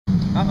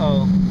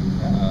Uh-oh.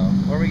 Uh-oh.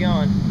 Where are we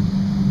going?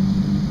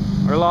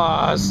 We're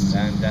lost.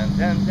 Dun, dun,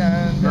 dun,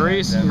 dun,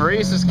 Maurice dun,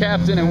 Maurice is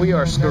captain and we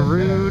are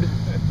screwed.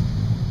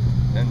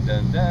 Dun,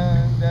 dun,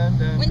 dun, dun,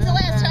 dun, When's the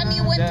last time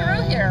you went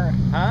through here?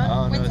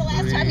 Huh? When's the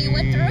last time you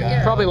went through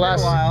here? Probably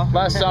last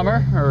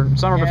summer or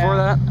summer before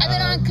that. I've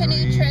been on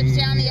canoe trips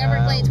down the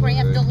Everglades where you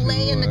have to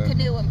lay in the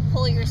canoe and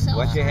pull yourself.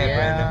 Watch your head,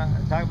 out.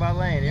 Brenda. Talk about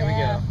laying. Here we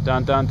go.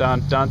 Dun dun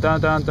dun dun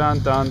dun dun dun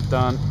dun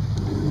dun.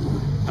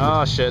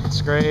 Oh shit,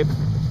 scrape.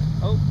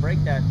 Oh,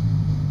 break that.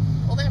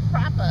 Pull that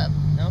prop up.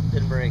 Nope,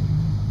 didn't break.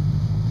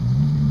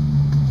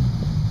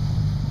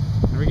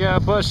 Here we go,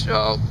 push.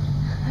 Oh.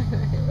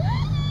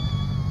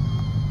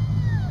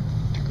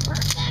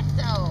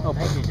 Perfecto. Oh,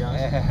 Thank you, John.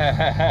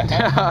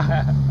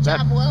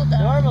 Job well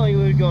done. Normally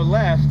we would go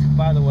left,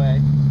 by the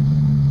way.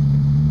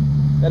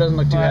 That doesn't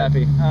look too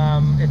happy.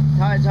 If the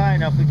tide's high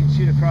enough, we can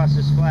shoot across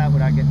this flat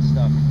without getting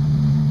stuck.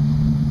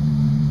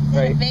 Is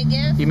it a big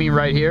if? You mean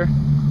right here?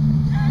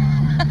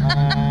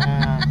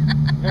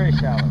 Very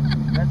shallow.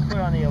 Let's put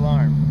on the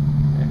alarm.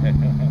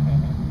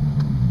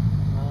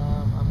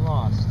 I'm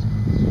lost.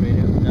 Straight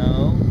up?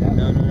 No.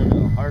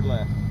 No. Hard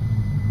left.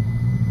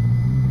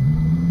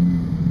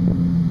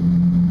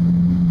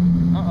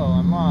 Uh-oh,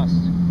 I'm lost.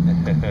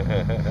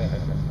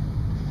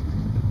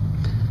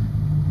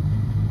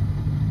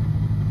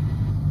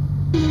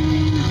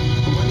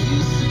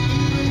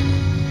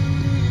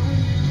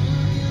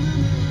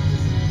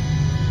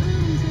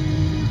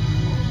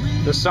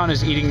 The sun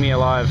is eating me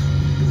alive.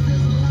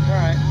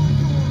 Alright.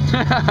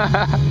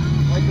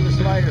 Wait till the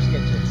spiders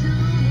get you.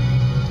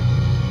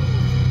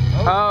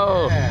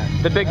 Oh, yeah.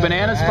 the big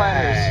banana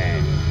spiders.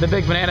 The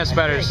big banana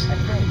spiders. I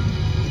think.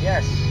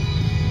 Yes.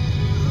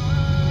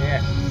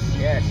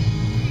 Yes.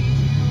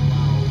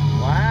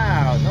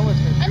 Wow, no one's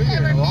been through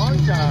here in a long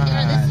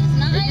time. This is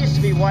nice. It used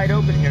to be wide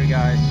open here,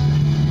 guys.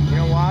 You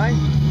know why?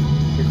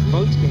 Because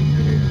boats came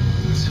through here.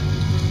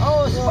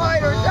 Oh,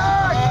 spider!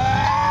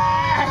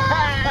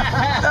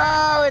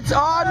 Oh, it's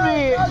on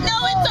me!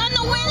 No, it's on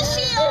the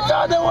windshield! It's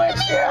on the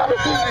windshield!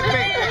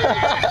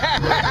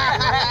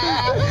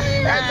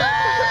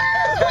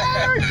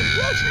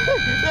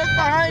 That's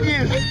behind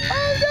you!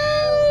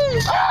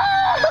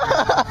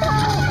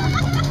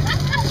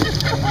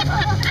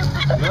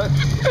 Look.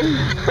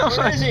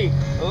 Where is he?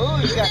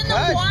 Oh, you got in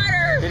cut. the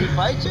water. Did he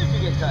bite you or did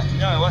you get cut?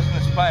 No, it wasn't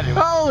a spider.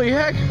 Holy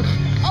heck!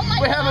 Oh my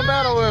We have a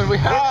battle wound. We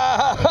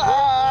have.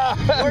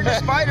 Where'd the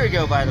spider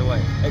go, by the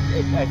way?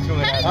 I threw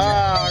it out.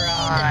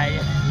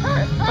 Alright.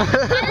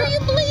 Why are you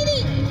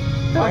bleeding?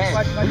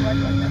 Watch.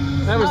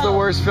 That was the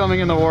worst filming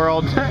in the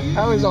world.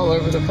 I was all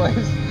over the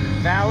place.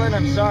 Fallon,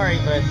 I'm sorry,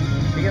 but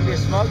if you're gonna be a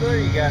smuggler,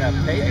 you gotta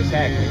pay the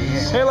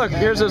tax. Hey, look,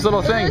 here's those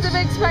little things. There's a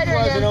big spider This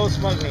was again. an old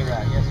smuggling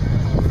route, yes.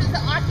 This is an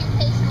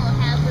occupational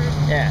hazard.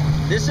 Yeah,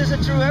 this is a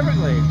true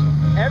Everglades.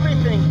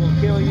 Everything will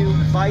kill you,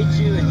 bite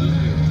you, and eat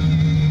you.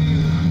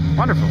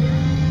 Wonderful.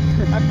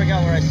 I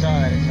forgot where I saw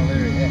that. It's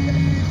hilarious.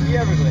 The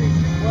Everglades.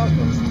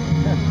 Welcome.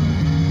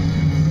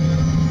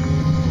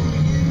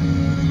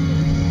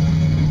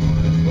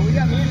 Well, we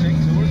got music,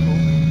 so we're cool.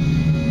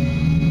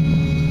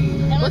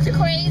 That was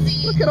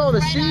crazy. Look at all the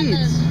Right on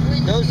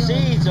seeds. Those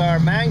seeds are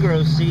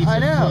mangrove seeds I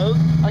that know. float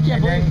I can't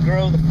and then believe-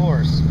 grow the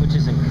forest, which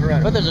is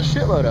incredible. But there's a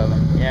shitload of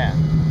them. Yeah,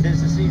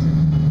 tis the season.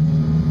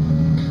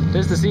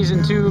 There's the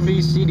season 2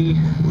 BCD.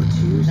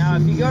 Now,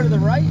 if you go to the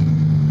right,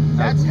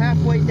 that's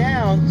halfway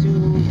down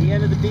to the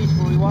end of the beach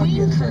where we walk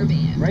in. So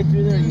right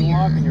through there, you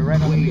walk and you're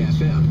right on the beach.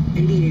 FM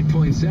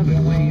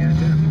 88.7 Way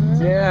FM.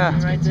 Yeah.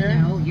 Right there.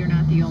 No, you're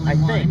not the only I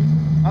think. one.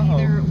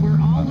 Either we're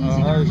all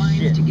losing our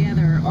minds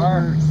together,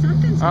 or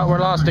something's Oh, we're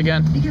going lost on,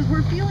 again. Because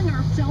we're feeling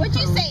ourselves. What'd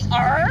you say,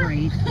 R?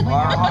 Great.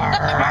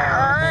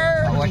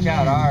 Watch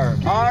out, R.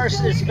 R is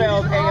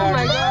spelled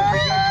A-R.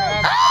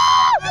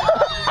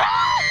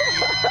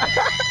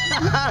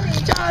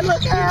 John,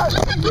 look out!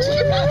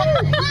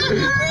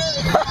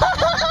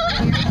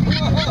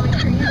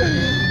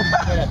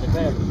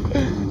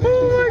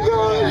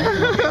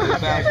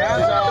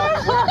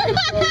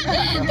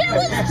 There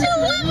was 2 of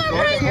them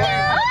right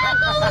there.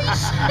 Holy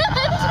shit.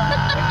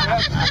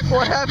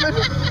 What happened?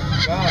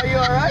 Are you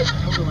alright?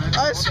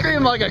 I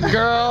screamed like a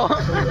girl.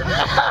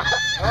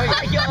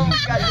 Oh, you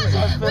almost got this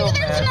on film, Look,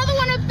 there's man. another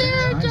one up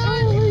there, Joe.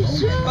 Holy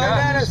shit.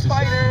 Banana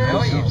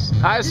spiders.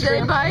 I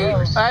screamed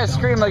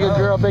like a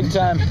girl big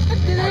time.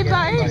 Did they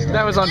bite?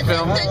 That was on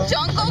film. The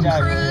Jungle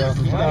Cruise.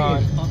 Keep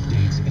going.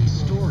 Updates and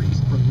stories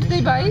from Did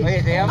they bite?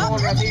 Wait, they have Oh,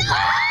 one right there.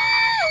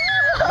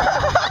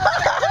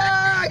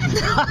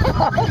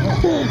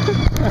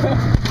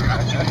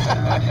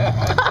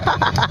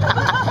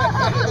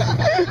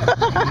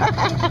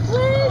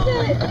 Where is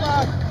it?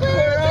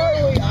 Where are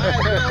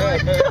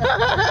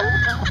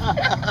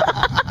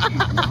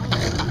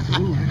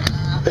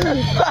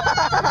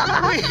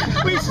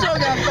we? We still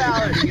got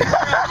Fallon.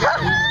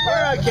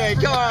 We're okay.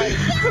 Come on.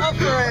 Up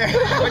for air.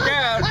 We're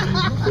down.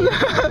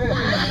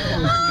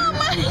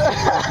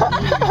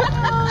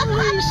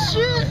 Holy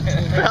shit.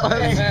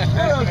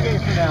 We're okay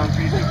for now.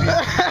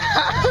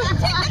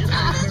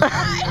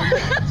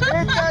 It's a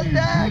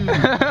deck.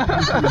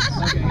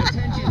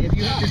 Attention, if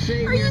you have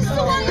Are you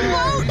still on the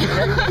boat?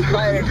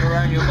 Spider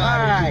around your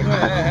body.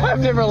 I've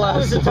never That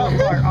was laughed the so tough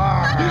part.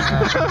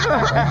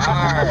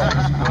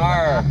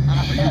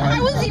 I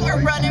was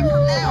even running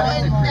from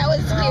that one. That was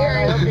I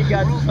scary. hope you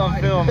got this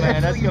on film,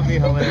 man. That's gonna be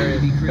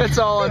hilarious. It's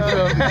all on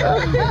film.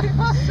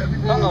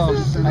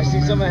 Uh-oh, I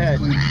see some ahead.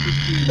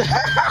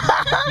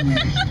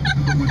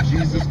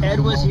 If Ed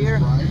was here,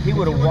 he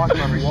would have walked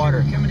on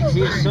water.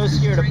 He is so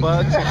scared of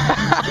bugs.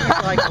 He's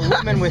like a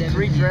woman with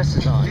 3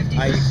 dresses on.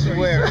 I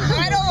swear.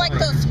 I don't like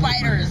those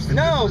spiders.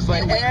 No,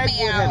 but They Ed wake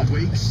me would out.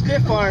 have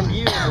stiff-armed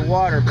you in the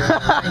water, bro.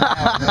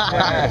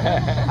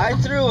 I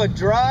threw a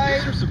dry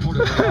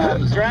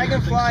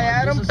dragonfly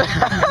at him.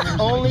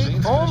 Only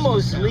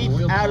almost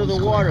leaped out of the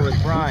water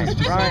with Brian.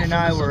 Brian and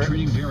I were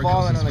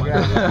falling on the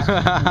ground.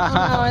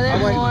 are there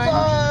I went, more?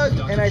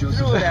 bug, and I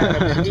threw it at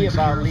him, and he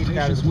about leaped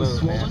out of the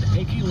boat, man.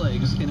 achy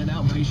legs in an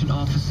outpatient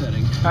office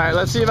setting. All right,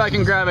 let's see if I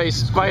can grab a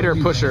spider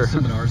pusher.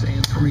 Seminars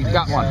and screenings.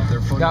 Got one.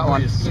 Their phone Got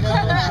one. number is Can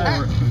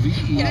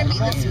I be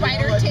the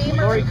spider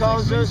tamer? Lori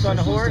calls those on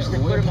a horse, they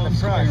put him in the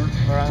front.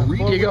 Or on a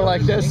You go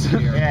like this.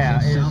 Yeah,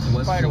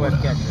 it's spider web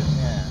catcher.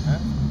 Yeah, huh?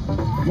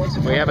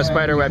 We have a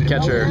spider web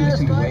catcher.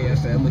 Listen to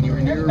AFM when you're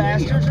near Them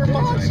bastards are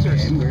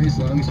monsters. where as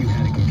long as you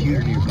had a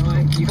computer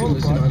nearby, you can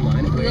listen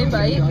online at they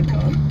bite?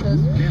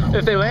 wayfm.com.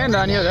 If they land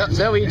on you,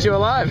 they'll eat you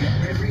alive.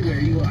 Everywhere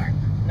you are.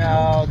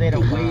 No, they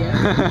don't.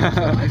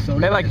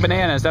 They like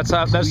bananas. That's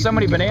how. There's so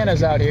many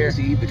bananas out here.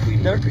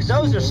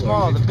 Those are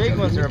small. The big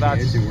ones are about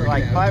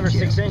like 5 or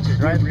 6 inches,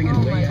 right?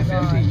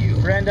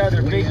 Brenda,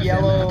 they're big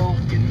yellow,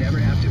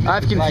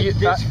 I've like confused.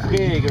 this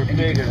big or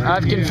bigger.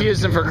 I've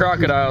confused them for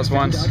crocodiles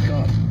once.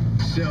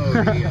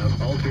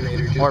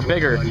 Or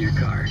bigger. All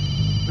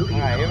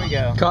right, here we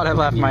go. God, I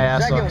laughed my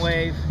ass Second off.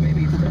 wave.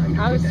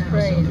 I was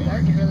afraid. I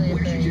was really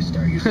afraid.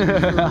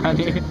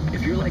 Honey,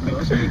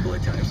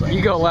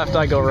 you go left,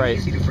 I go right.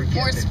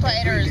 More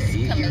spiders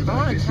coming. I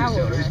want a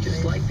towel.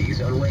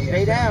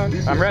 Stay down.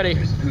 I'm ready.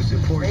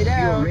 Stay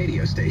down.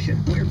 Radio station.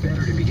 Where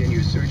better to begin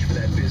your search for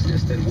that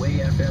business than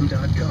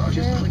wayfm.com.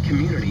 Just click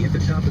community at the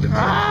top of the page.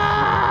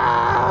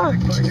 Ah!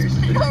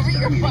 Over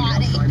your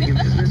body. Finding a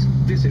business?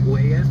 Visit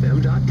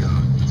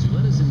wayfm.com.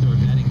 Zuletta's Indoor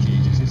Batting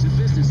Cages is a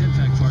business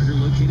impact partner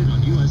located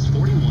on US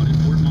 41 in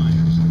Fort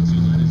Myers.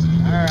 Zuletta's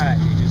Indoor All right.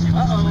 Batting Cages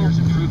helps Uh-oh. players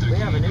improve their We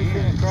have a new game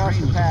thing and across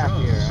the train with path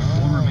pros. here.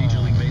 Former Major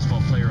League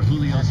Baseball player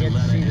Julio I get to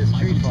Zuleta see this and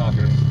tree Michael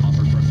popper. Tucker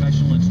offer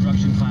professional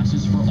instruction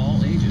classes for all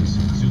ages.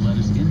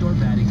 Zuletta's Indoor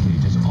Batting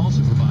Cages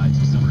also provides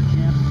summer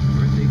camp,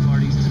 birthday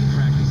parties, team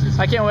practices.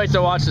 I can't wait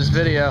to watch this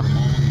video.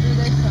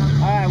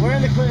 All right, we're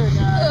in the clear,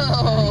 guys.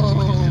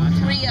 Oh,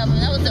 3 of them.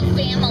 That was a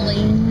family.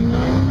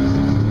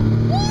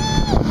 Woo!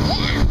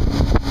 Yeah!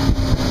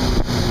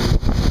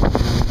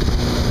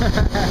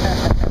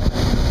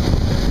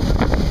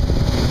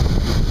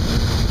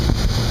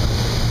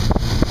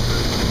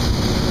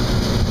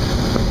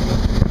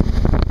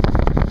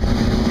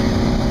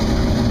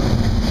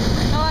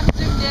 Oh, I'm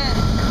zoomed in.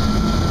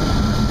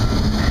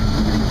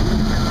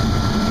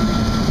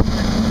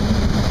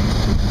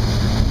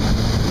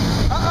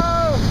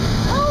 Uh-oh!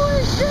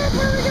 Holy shit,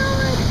 where are we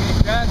going?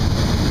 Good.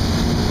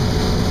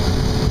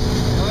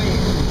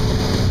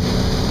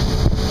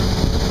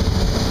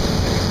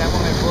 That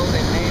one I pulled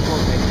that name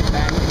will take it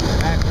back in the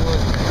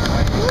backwoods.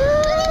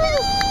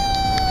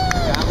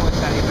 Vamos a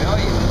salir, ¿me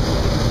oyes?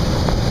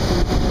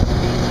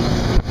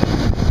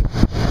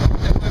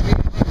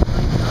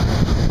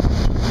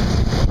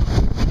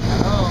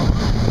 Hello.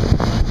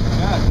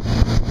 God.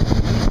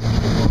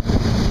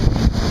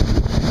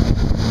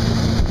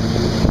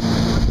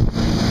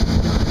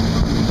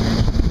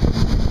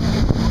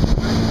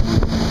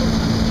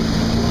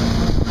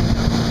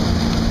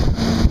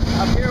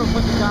 Up here we'll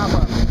put the top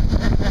up.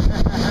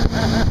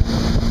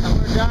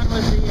 And we're done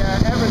with the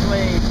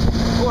Everglades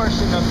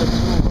portion of the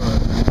tour.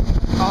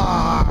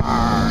 Ah.